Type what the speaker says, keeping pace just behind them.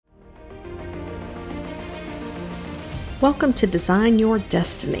Welcome to Design Your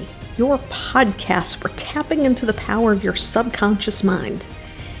Destiny, your podcast for tapping into the power of your subconscious mind.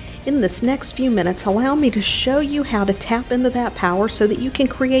 In this next few minutes, allow me to show you how to tap into that power so that you can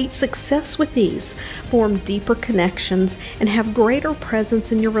create success with ease, form deeper connections, and have greater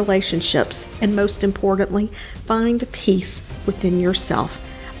presence in your relationships, and most importantly, find peace within yourself.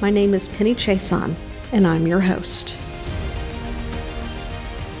 My name is Penny Chason, and I'm your host.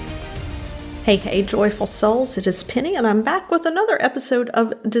 Hey, joyful souls, it is Penny, and I'm back with another episode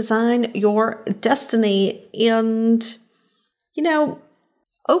of Design Your Destiny. And,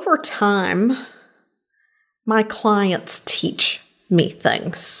 over time, my clients teach me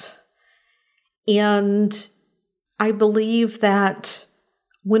things. And I believe that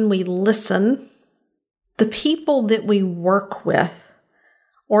when we listen, the people that we work with,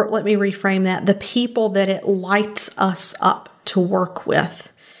 or let me reframe that, the people that it lights us up to work with,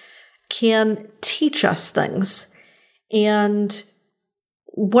 can teach us things. And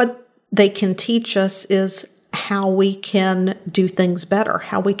what they can teach us is how we can do things better,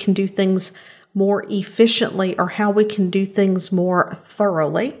 how we can do things more efficiently, or how we can do things more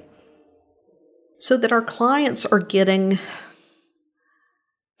thoroughly so that our clients are getting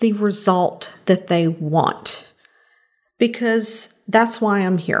the result that they want. Because that's why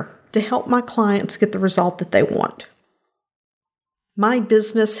I'm here, to help my clients get the result that they want. My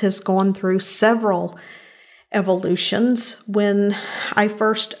business has gone through several evolutions. When I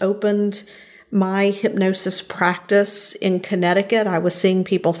first opened my hypnosis practice in Connecticut, I was seeing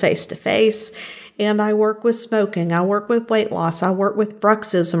people face to face, and I work with smoking, I work with weight loss, I work with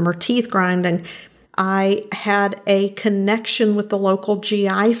bruxism or teeth grinding. I had a connection with the local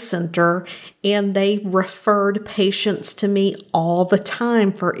GI center, and they referred patients to me all the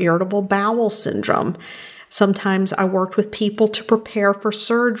time for irritable bowel syndrome. Sometimes I worked with people to prepare for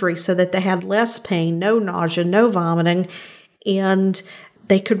surgery so that they had less pain, no nausea, no vomiting, and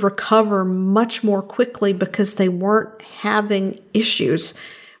they could recover much more quickly because they weren't having issues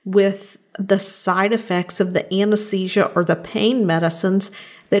with the side effects of the anesthesia or the pain medicines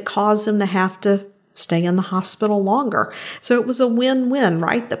that caused them to have to stay in the hospital longer. So it was a win-win,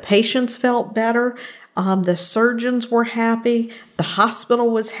 right? The patients felt better. The surgeons were happy. The hospital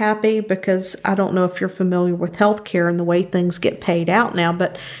was happy because I don't know if you're familiar with healthcare and the way things get paid out now,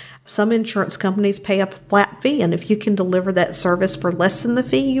 but some insurance companies pay a flat fee. And if you can deliver that service for less than the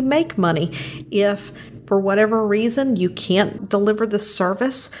fee, you make money. If for whatever reason you can't deliver the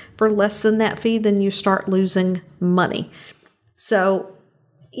service for less than that fee, then you start losing money. So,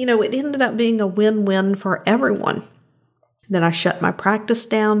 it ended up being a win-win for everyone. Then I shut my practice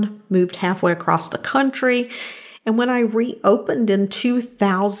down, moved halfway across the country, and when I reopened in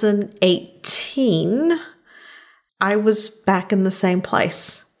 2018, I was back in the same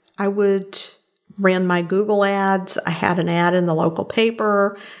place. I ran my Google ads, I had an ad in the local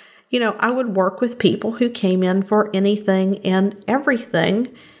paper. I would work with people who came in for anything and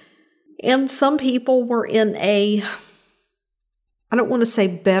everything. And some people were in I don't want to say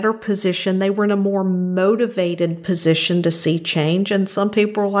better position. They were in a more motivated position to see change. And some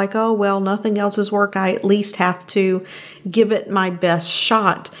people were like, oh, well, nothing else has worked. I at least have to give it my best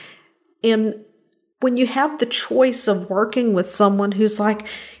shot. And when you have the choice of working with someone who's like,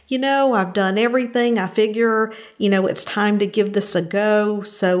 I've done everything. I figure, it's time to give this a go.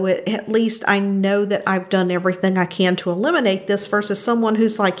 So at least I know that I've done everything I can to eliminate this versus someone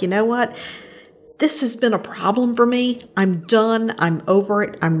who's like, what? This has been a problem for me. I'm done. I'm over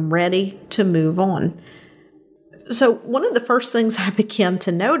it. I'm ready to move on. So one of the first things I began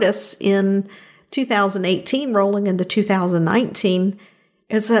to notice in 2018, rolling into 2019,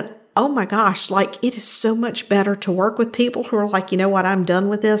 is that, oh my gosh, it is so much better to work with people who are like, I'm done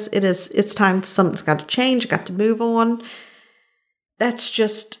with this. It's time, something's got to change. I got to move on. That's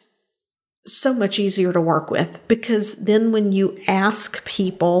just so much easier to work with, because then when you ask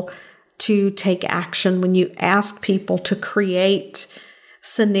people to take action, when you ask people to create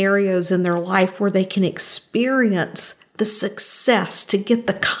scenarios in their life where they can experience the success, to get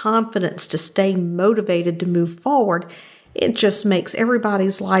the confidence to stay motivated to move forward, it just makes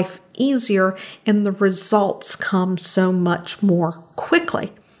everybody's life easier and the results come so much more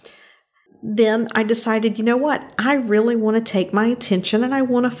quickly. Then I decided, I really want to take my attention and I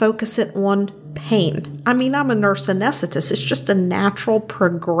want to focus it on pain. I'm a nurse anesthetist. It's just a natural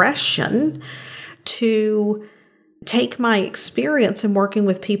progression to take my experience in working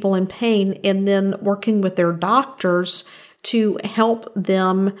with people in pain and then working with their doctors to help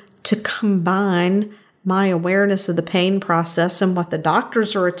them to combine my awareness of the pain process and what the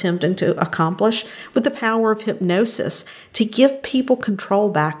doctors are attempting to accomplish with the power of hypnosis to give people control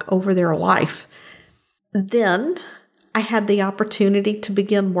back over their life. Then I had the opportunity to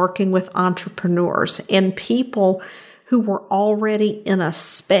begin working with entrepreneurs and people who were already in a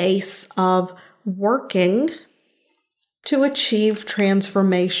space of working to achieve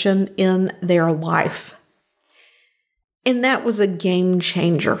transformation in their life. And that was a game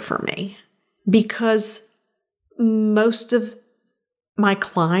changer for me because most of my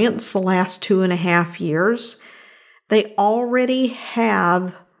clients the last 2.5 years, they already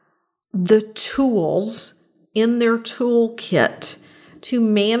have the tools in their toolkit to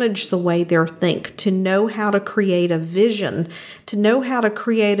manage the way they think, to know how to create a vision, to know how to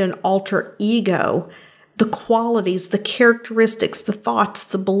create an alter ego, the qualities, the characteristics, the thoughts,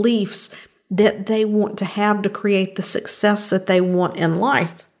 the beliefs that they want to have to create the success that they want in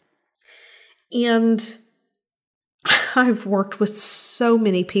life. And I've worked with so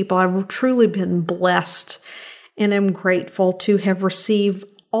many people. I've truly been blessed and am grateful to have received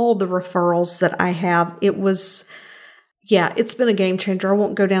all the referrals that I have. It's been a game changer. I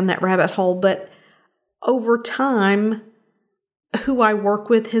won't go down that rabbit hole, but over time, who I work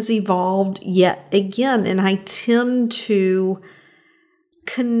with has evolved yet again, and I tend to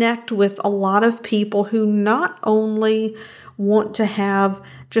connect with a lot of people who not only want to have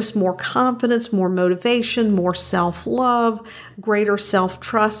just more confidence, more motivation, more self-love, greater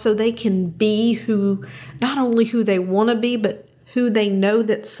self-trust, so they can be not only who they want to be, but who they know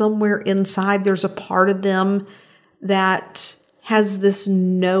that somewhere inside there's a part of them that has this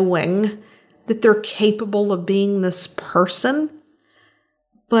knowing that they're capable of being this person.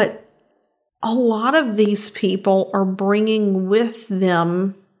 But a lot of these people are bringing with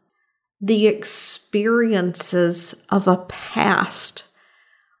them the experiences of a past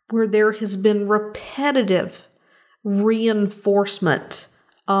where there has been repetitive reinforcement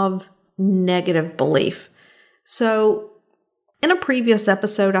of negative belief. So in a previous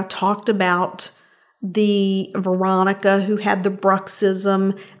episode, I talked about the Veronica who had the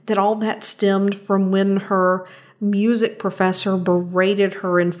bruxism, that all that stemmed from when her music professor berated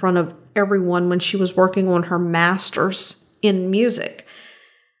her in front of everyone when she was working on her master's in music.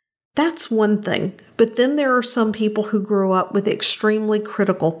 That's one thing. But then there are some people who grew up with extremely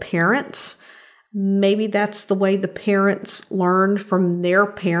critical parents. Maybe that's the way the parents learned from their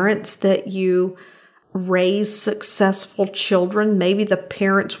parents that you raise successful children. Maybe the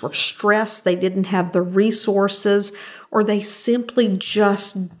parents were stressed, they didn't have the resources, or they simply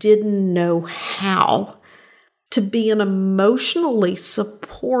just didn't know how to be an emotionally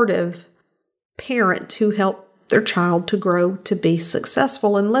supportive parent who helped their child to grow to be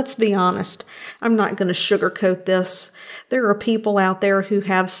successful. And let's be honest, I'm not going to sugarcoat this. There are people out there who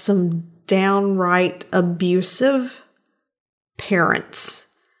have some downright abusive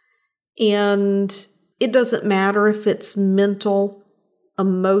parents. And it doesn't matter if it's mental,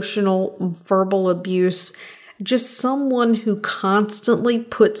 emotional, verbal abuse, just someone who constantly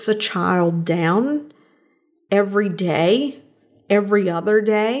puts a child down every day, every other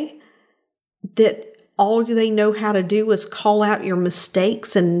day, that all they know how to do is call out your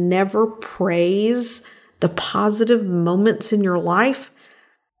mistakes and never praise the positive moments in your life.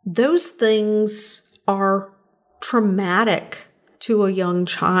 Those things are traumatic to a young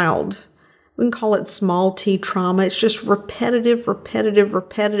child. We can call it small t trauma. It's just repetitive.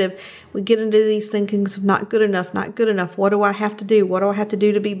 We get into these thinkings of not good enough. What do I have to do? What do I have to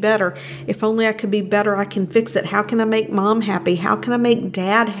do to be better? If only I could be better, I can fix it. How can I make mom happy? How can I make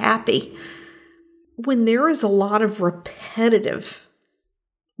dad happy? When there is a lot of repetitive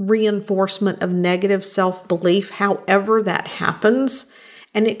reinforcement of negative self-belief, however that happens,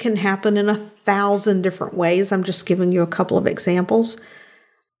 and it can happen in 1,000 different ways. I'm just giving you a couple of examples.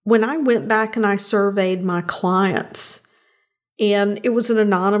 When I went back and I surveyed my clients, and it was an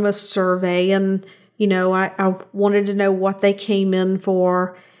anonymous survey, and, I wanted to know what they came in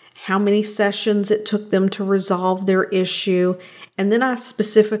for, how many sessions it took them to resolve their issue. And then I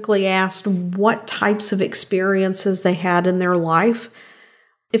specifically asked what types of experiences they had in their life.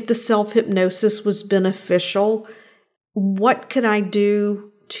 If the self-hypnosis was beneficial, what could I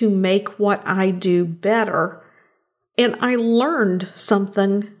do to make what I do better? And I learned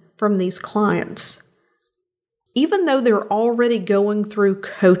something from these clients. Even though they're already going through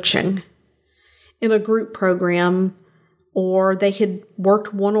coaching in a group program, or they had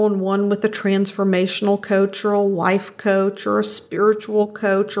worked one-on-one with a transformational coach or a life coach or a spiritual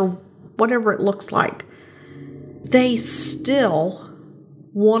coach or whatever it looks like, they still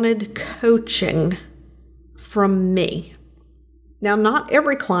wanted coaching from me. Now, not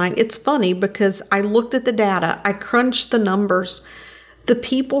every client. It's funny because I looked at the data, I crunched the numbers. The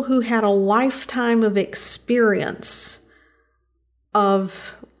people who had a lifetime of experience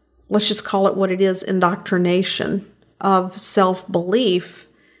of, let's just call it what it is, indoctrination, of self-belief,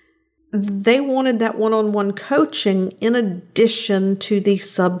 they wanted that one-on-one coaching in addition to the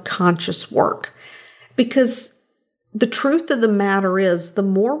subconscious work. Because the truth of the matter is, the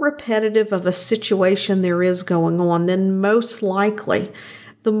more repetitive of a situation there is going on, then most likely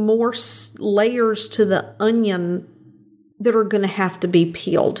the more layers to the onion that are going to have to be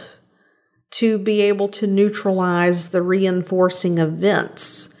peeled to be able to neutralize the reinforcing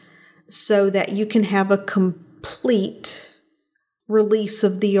events so that you can have a complete release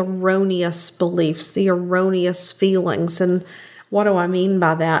of the erroneous beliefs, the erroneous feelings. And what do I mean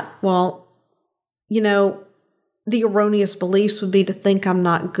by that? Well, the erroneous beliefs would be to think I'm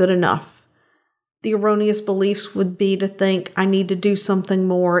not good enough. The erroneous beliefs would be to think I need to do something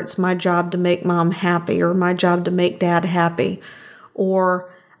more. It's my job to make mom happy, or my job to make dad happy,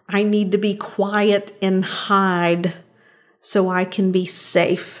 or I need to be quiet and hide so I can be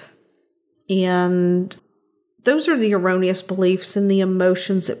safe. And those are the erroneous beliefs and the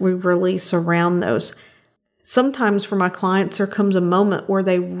emotions that we release around those. Sometimes for my clients, there comes a moment where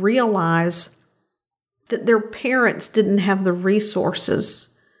they realize that their parents didn't have the resources,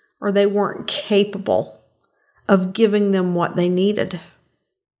 or they weren't capable of giving them what they needed.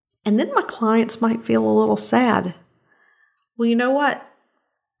 And then my clients might feel a little sad. Well, you know what?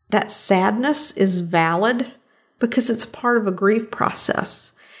 That sadness is valid because it's part of a grief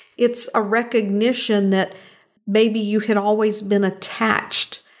process. It's a recognition that maybe you had always been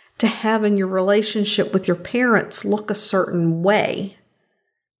attached to having your relationship with your parents look a certain way.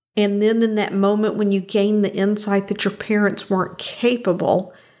 And then in that moment when you gain the insight that your parents weren't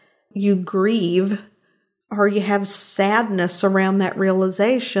capable, you grieve, or you have sadness around that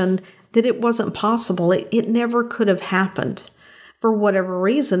realization that it wasn't possible. It never could have happened for whatever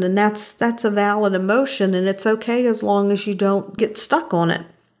reason. And that's a valid emotion, and it's okay as long as you don't get stuck on it.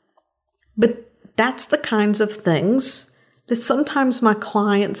 But that's the kinds of things that sometimes my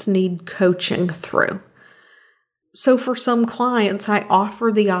clients need coaching through. So for some clients, I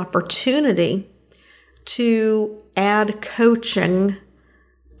offer the opportunity to add coaching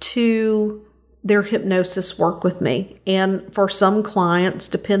to their hypnosis work with me. And for some clients,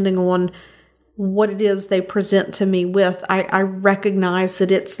 depending on what it is they present to me with, I recognize that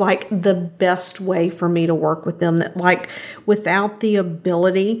it's like the best way for me to work with them. That like without the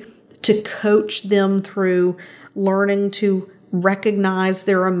ability to coach them through learning to recognize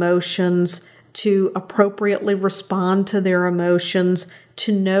their emotions, to appropriately respond to their emotions,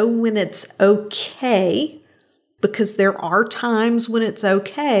 to know when it's okay, because there are times when it's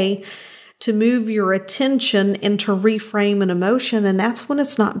okay to move your attention and to reframe an emotion, and that's when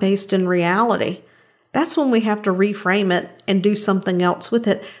it's not based in reality. That's when we have to reframe it and do something else with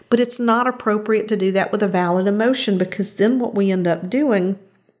it. But it's not appropriate to do that with a valid emotion, because then what we end up doing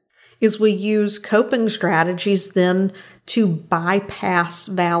is we use coping strategies then to bypass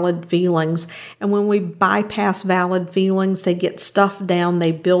valid feelings. And when we bypass valid feelings, they get stuffed down,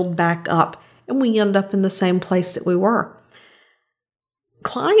 they build back up, and we end up in the same place that we were.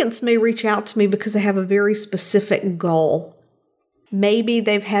 Clients may reach out to me because they have a very specific goal. Maybe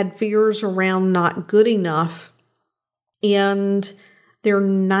they've had fears around not good enough, and they're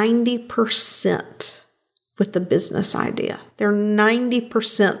 90% with the business idea. They're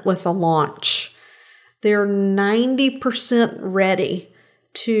 90% with a launch. They're 90% ready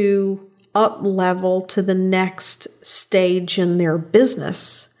to up level to the next stage in their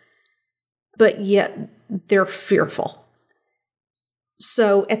business, but yet they're fearful.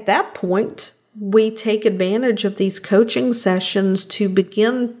 So at that point, we take advantage of these coaching sessions to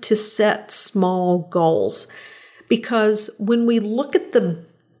begin to set small goals. Because when we look at the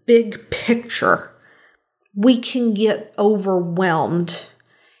big picture, we can get overwhelmed.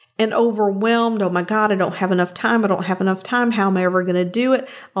 And overwhelmed, oh my God, I don't have enough time. I don't have enough time. How am I ever going to do it?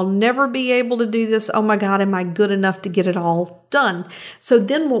 I'll never be able to do this. Oh my God, am I good enough to get it all done? So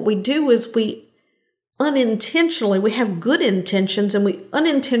then what we do is we have good intentions, and we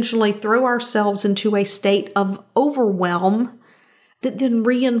unintentionally throw ourselves into a state of overwhelm that then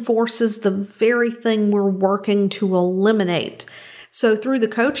reinforces the very thing we're working to eliminate. So through the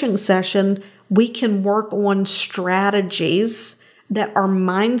coaching session, we can work on strategies that are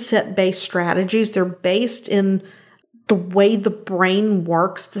mindset-based strategies. They're based in the way the brain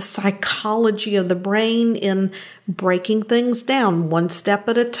works, the psychology of the brain, in breaking things down one step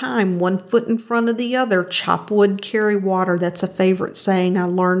at a time, one foot in front of the other. Chop wood, carry water. That's a favorite saying I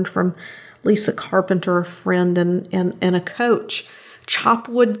learned from Lisa Carpenter, a friend and a coach. Chop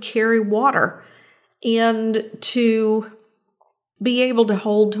wood, carry water. And to be able to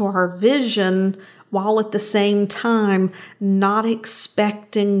hold to our vision while at the same time not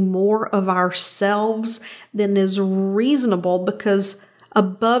expecting more of ourselves than is reasonable, because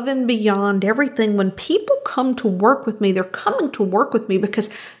above and beyond everything, when people come to work with me, they're coming to work with me because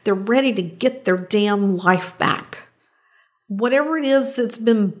they're ready to get their damn life back. Whatever it is that's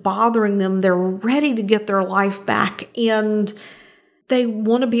been bothering them, they're ready to get their life back, and they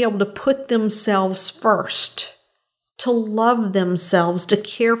want to be able to put themselves first, to love themselves, to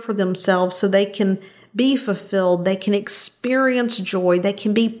care for themselves so they can be fulfilled, they can experience joy, they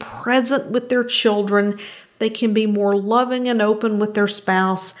can be present with their children, they can be more loving and open with their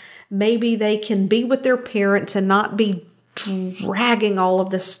spouse. Maybe they can be with their parents and not be dragging all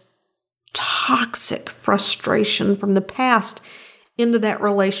of this toxic frustration from the past into that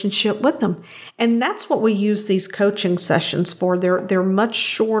relationship with them. And that's what we use these coaching sessions for. They're much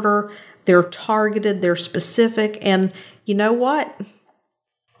shorter, they're targeted, they're specific. And you know what?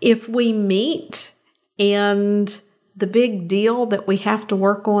 If we meet and the big deal that we have to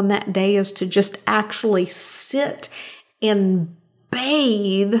work on that day is to just actually sit and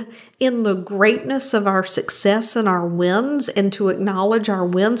bathe in the greatness of our success and our wins, and to acknowledge our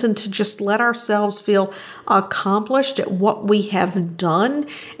wins, and to just let ourselves feel accomplished at what we have done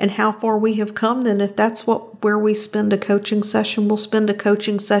and how far we have come, then if that's where we spend a coaching session, we'll spend a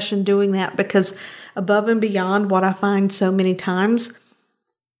coaching session doing that. Because above and beyond, what I find so many times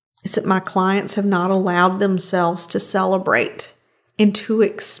is that my clients have not allowed themselves to celebrate and to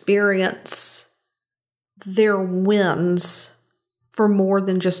experience their wins for more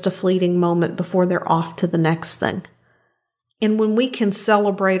than just a fleeting moment before they're off to the next thing. And when we can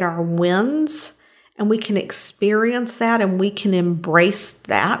celebrate our wins and we can experience that and we can embrace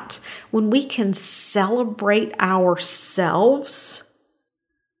that, when we can celebrate ourselves,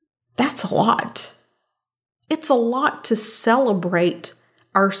 that's a lot. It's a lot to celebrate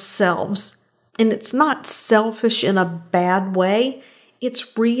ourselves. And it's not selfish in a bad way.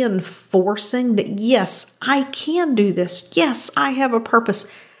 It's reinforcing that, yes, I can do this. Yes, I have a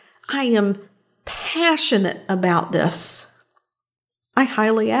purpose. I am passionate about this. I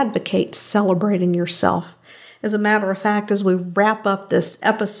highly advocate celebrating yourself. As a matter of fact, as we wrap up this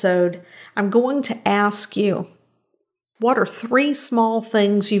episode, I'm going to ask you, what are 3 small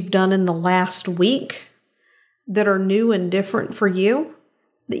things you've done in the last week that are new and different for you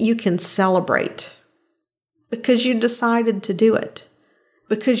that you can celebrate because you decided to do it?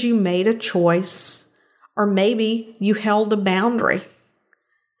 Because you made a choice, or maybe you held a boundary.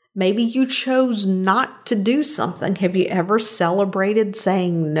 Maybe you chose not to do something. Have you ever celebrated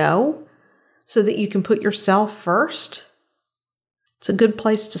saying no so that you can put yourself first? It's a good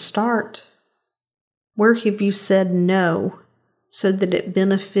place to start. Where have you said no so that it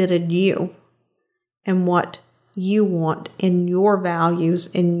benefited you and what you want and your values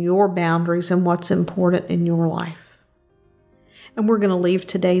and your boundaries and what's important in your life? And we're going to leave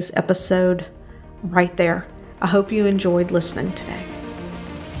today's episode right there. I hope you enjoyed listening today.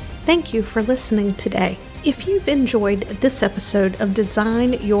 Thank you for listening today. If you've enjoyed this episode of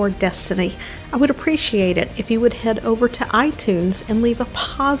Design Your Destiny, I would appreciate it if you would head over to iTunes and leave a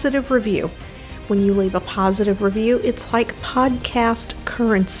positive review. When you leave a positive review, it's like podcast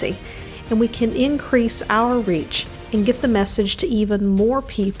currency, and we can increase our reach and get the message to even more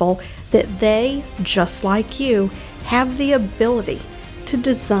people that they, just like you, have the ability to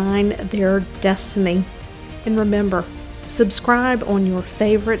design their destiny. And remember, subscribe on your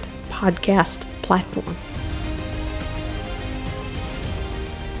favorite podcast platform.